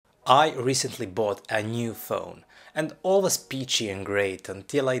I recently bought a new phone and all was peachy and great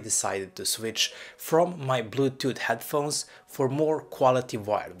until I decided to switch from my Bluetooth headphones for more quality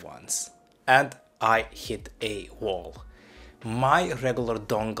wired ones. And I hit a wall. My regular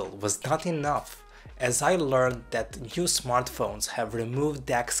dongle was not enough, as I learned that new smartphones have removed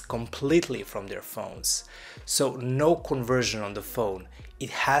DACs completely from their phones, so no conversion on the phone, it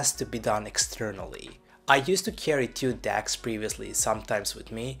has to be done externally. I used to carry 2 DACs previously, sometimes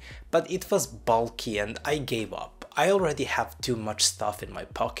with me, but it was bulky and I gave up. I already have too much stuff in my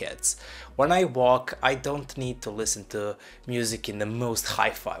pockets. When I walk, I don't need to listen to music in the most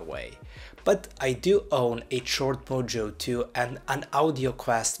hi-fi way. But I do own a Short Mojo 2 and an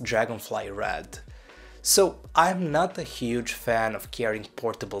Audioquest Dragonfly Red. So I'm not a huge fan of carrying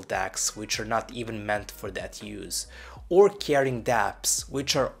portable DACs which are not even meant for that use, or carrying DAPs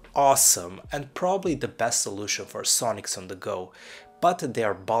which are awesome and probably the best solution for Sonics on the go, but they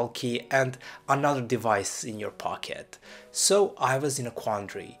are bulky and another device in your pocket. So I was in a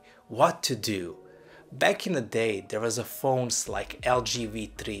quandary, what to do? Back in the day there was a phones like LG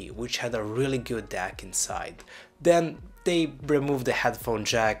V3 which had a really good DAC inside. Then they removed the headphone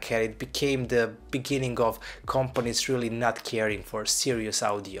jack and it became the beginning of companies really not caring for serious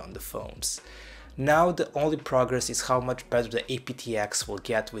audio on the phones. Now the only progress is how much better the aptX will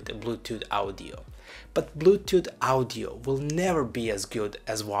get with the Bluetooth audio. But Bluetooth audio will never be as good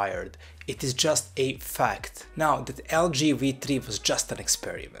as wired, it is just a fact. Now that LG V3 was just an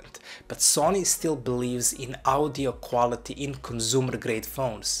experiment, but Sony still believes in audio quality in consumer grade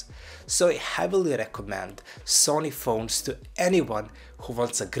phones. So I heavily recommend Sony phones to anyone who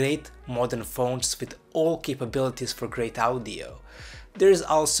wants a great modern phones with all capabilities for great audio. There is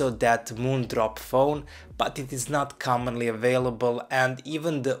also that Moondrop phone, but it is not commonly available and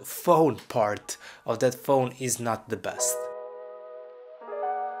even the phone part of that phone is not the best.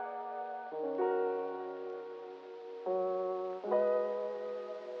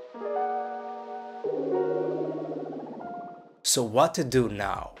 So what to do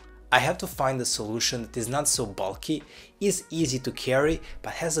now? I have to find a solution that is not so bulky, is easy to carry,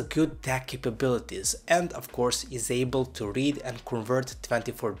 but has a good DAC capabilities and of course is able to read and convert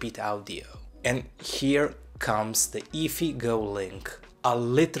 24-bit audio. And here comes the iFi Go Link, a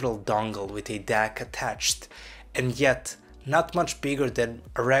literal dongle with a DAC attached, and yet not much bigger than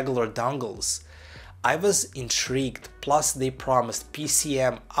regular dongles. I was intrigued, plus they promised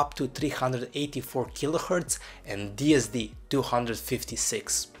PCM up to 384 kHz and DSD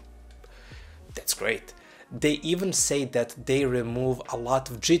 256. That's great. They even say that they remove a lot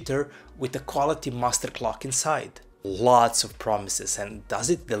of jitter with a quality master clock inside. Lots of promises, and does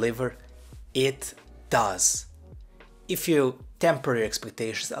it deliver? It does. If you temper your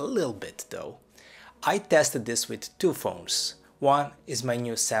expectations a little bit though. I tested this with 2 phones. One is my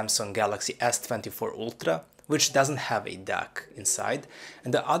new Samsung Galaxy S24 Ultra, which doesn't have a DAC inside,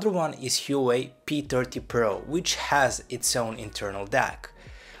 and the other one is Huawei P30 Pro, which has its own internal DAC.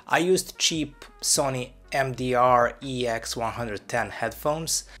 I used cheap Sony MDR EX110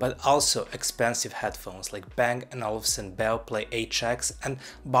 headphones, but also expensive headphones like Bang & Olufsen Beoplay HX and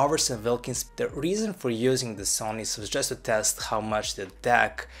Bowers & Wilkins. The reason for using the Sonys was just to test how much the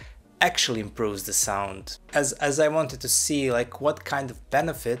DAC actually improves the sound, as I wanted to see like what kind of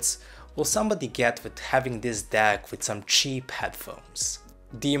benefits will somebody get with having this DAC with some cheap headphones.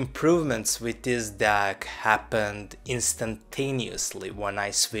 The improvements with this DAC happened instantaneously when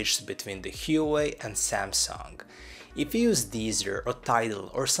I switched between the Huawei and Samsung. If you use Deezer or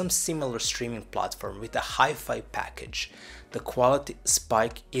Tidal or some similar streaming platform with a hi-fi package, the quality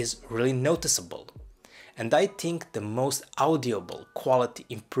spike is really noticeable. And I think the most audible quality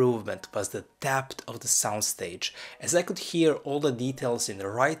improvement was the depth of the soundstage, as I could hear all the details in the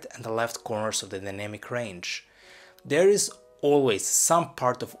right and the left corners of the dynamic range. There is always some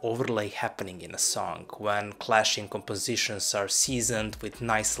part of overlay happening in a song, when clashing compositions are seasoned with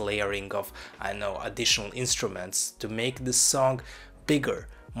nice layering of, additional instruments to make the song bigger,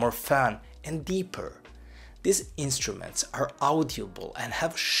 more fun and deeper. These instruments are audible and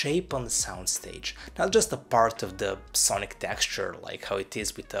have shape on the soundstage, not just a part of the sonic texture like how it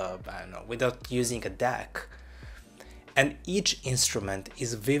is with without using a DAC. And each instrument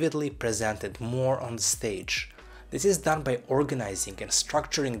is vividly presented more on the stage. This is done by organizing and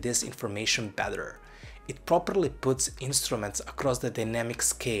structuring this information better. It properly puts instruments across the dynamic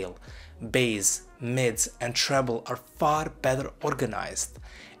scale. Bass, mids and treble are far better organized.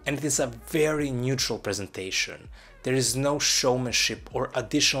 And it is a very neutral presentation. There is no showmanship or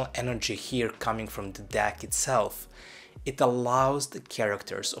additional energy here coming from the DAC itself. It allows the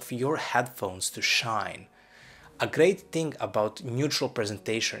characters of your headphones to shine. A great thing about neutral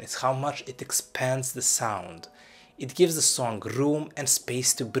presentation is how much it expands the sound. It gives the song room and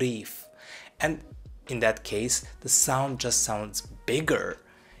space to breathe. And in that case, the sound just sounds bigger.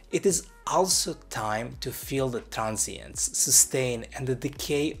 It is also time to feel the transients, sustain, and the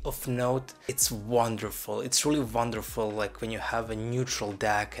decay of note. It's wonderful. It's really wonderful, like when you have a neutral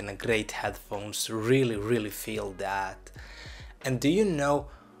DAC and a great headphones, to really feel that. And do you know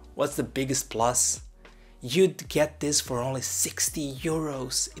what's the biggest plus? You'd get this for only 60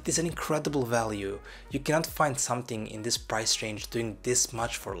 euros. It is an incredible value. You cannot find something in this price range doing this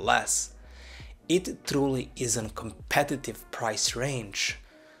much for less. It truly is a competitive price range.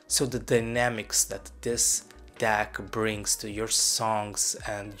 So the dynamics that this DAC brings to your songs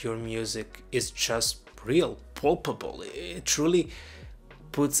and your music is just real palpable. It truly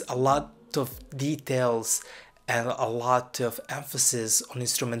puts a lot of details and a lot of emphasis on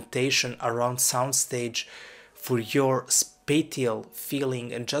instrumentation around soundstage for your spatial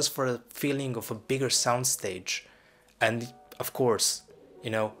feeling and just for a feeling of a bigger soundstage. And of course, you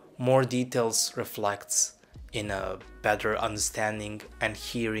know, more details reflects in a better understanding and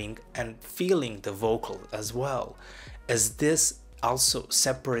hearing and feeling the vocal as well. As this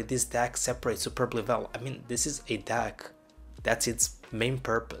DAC separates superbly well. I mean, this is a DAC. That's its main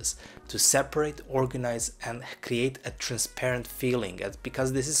purpose, to separate, organize, and create a transparent feeling. And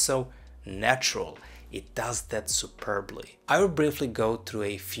because this is so natural, it does that superbly. I will briefly go through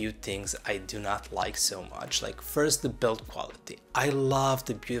a few things I do not like so much. Like first, the build quality. I love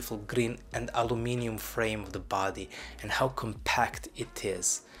the beautiful green and aluminum frame of the body and how compact it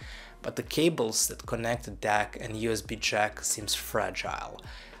is. But the cables that connect the DAC and USB jack seems fragile.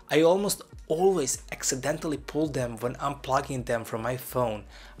 I almost always accidentally pull them when unplugging them from my phone.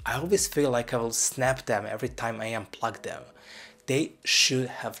 I always feel like I will snap them every time I unplug them. They should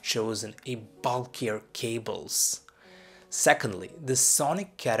have chosen a bulkier cables. Secondly, the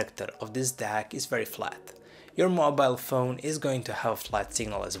sonic character of this DAC is very flat. Your mobile phone is going to have a flat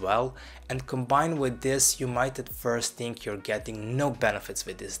signal as well, and combined with this, you might at first think you're getting no benefits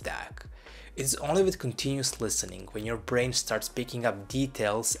with this DAC. It's only with continuous listening, when your brain starts picking up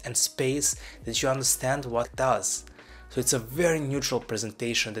details and space, that you understand what it does. So it's a very neutral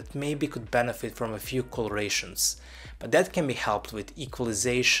presentation that maybe could benefit from a few colorations, but that can be helped with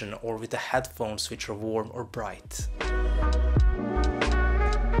equalization or with the headphones which are warm or bright.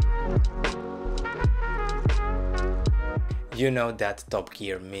 You know that Top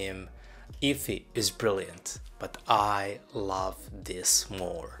Gear meme, iFi is brilliant, but I love this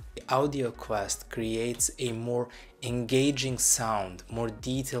more. The Audioquest creates a more engaging sound, more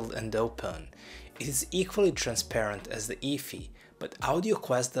detailed and open. It is equally transparent as the iFi, but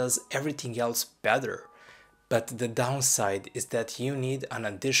Audioquest does everything else better. But the downside is that you need an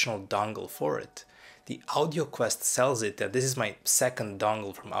additional dongle for it. The Audioquest sells it, and this is my second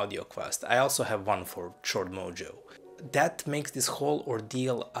dongle from Audioquest. I also have one for Short Mojo. That makes this whole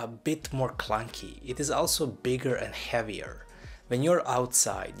ordeal a bit more clunky. It is also bigger and heavier. When you're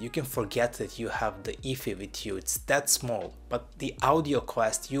outside, you can forget that you have the iFi with you, it's that small, but the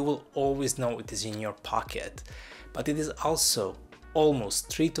Audioquest, you will always know it is in your pocket. But it is also almost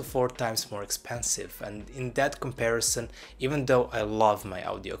 3 to 4 times more expensive, and in that comparison, even though I love my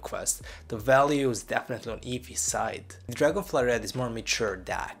Audioquest, the value is definitely on iFi's side. The Dragonfly Red is more mature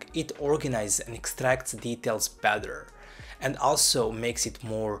DAC. It organizes and extracts details better, and also makes it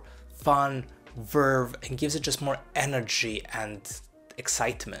more fun, verve, and gives it just more energy and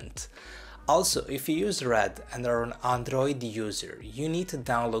excitement. Also, if you use Red and are an Android user, you need to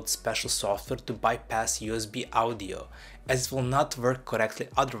download special software to bypass USB audio, as it will not work correctly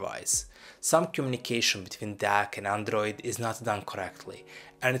otherwise. Some communication between DAC and Android is not done correctly,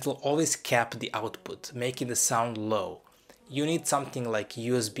 and it will always cap the output, making the sound low. You need something like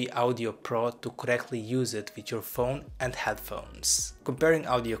USB Audio Pro to correctly use it with your phone and headphones. Comparing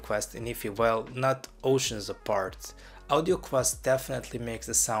Audioquest and iFi, well, not oceans apart, Audioquest definitely makes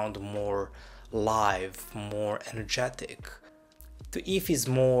the sound more live, more energetic. The iFi's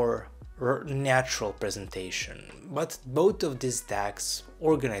more natural presentation, but both of these DACs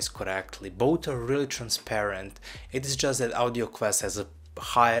organize correctly, both are really transparent. It is just that Audioquest has a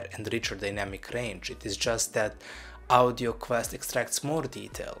higher and richer dynamic range. It is just that Audioquest extracts more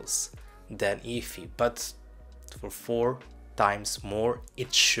details than iFi, but for 4 times more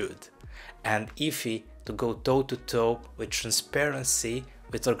it should. And iFi, to go toe to toe with transparency,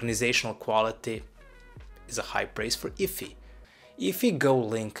 with organizational quality, is a high praise for iFi. iFi Go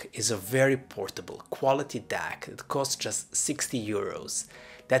Link is a very portable, quality DAC that costs just 60 euros.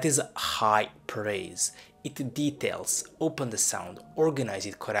 That is high praise. It details, open the sound, organize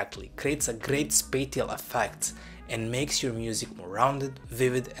it correctly, creates a great spatial effect, and makes your music more rounded,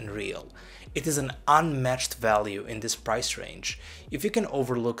 vivid, and real. It is an unmatched value in this price range. If you can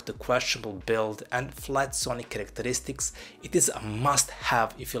overlook the questionable build and flat sonic characteristics, it is a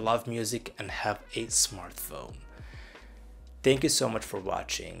must-have if you love music and have a smartphone. Thank you so much for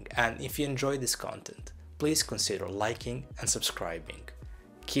watching, and if you enjoyed this content, please consider liking and subscribing.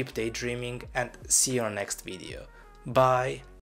 Keep daydreaming and see you on our next video. Bye!